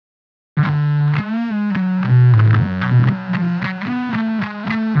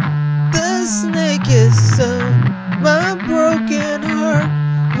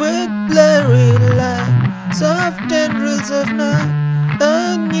of night,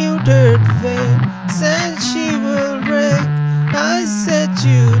 a neutered fate said she will break. I set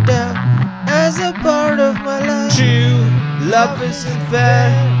you down as a part of my life. True love isn't fair.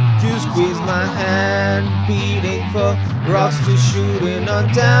 You squeeze my hand, beating for rocks to shooting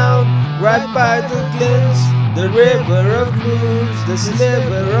on down. Right by the glints, the river of mooves, the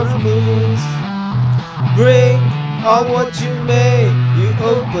sliver of mooves. Bring all what you may. You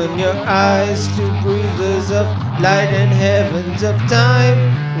open your eyes to breathers of light and heavens of time.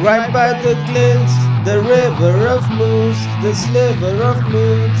 Right by the glints, the river of mooves, the sliver of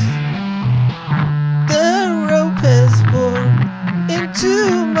mooves. The rope has worn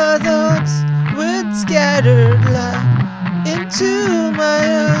into my thoughts with scattered light into my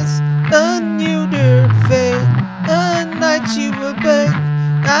eyes. A neutered fate, a night you will beg.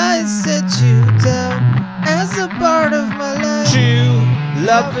 I set you down as a part of my life. True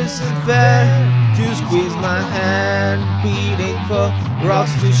love isn't fair. You squeeze my hand, beating for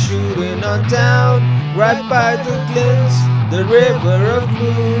rocks to shooting on down. Right by the glints, the river of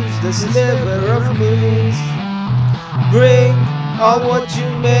mooves, the sliver of mooves. Bring all what you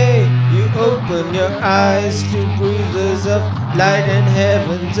may. You open your eyes to breathers of light and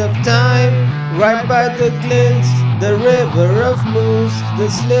heavens of time. Right by the glints, the river of mooves, the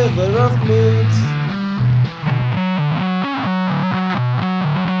sliver of mooves.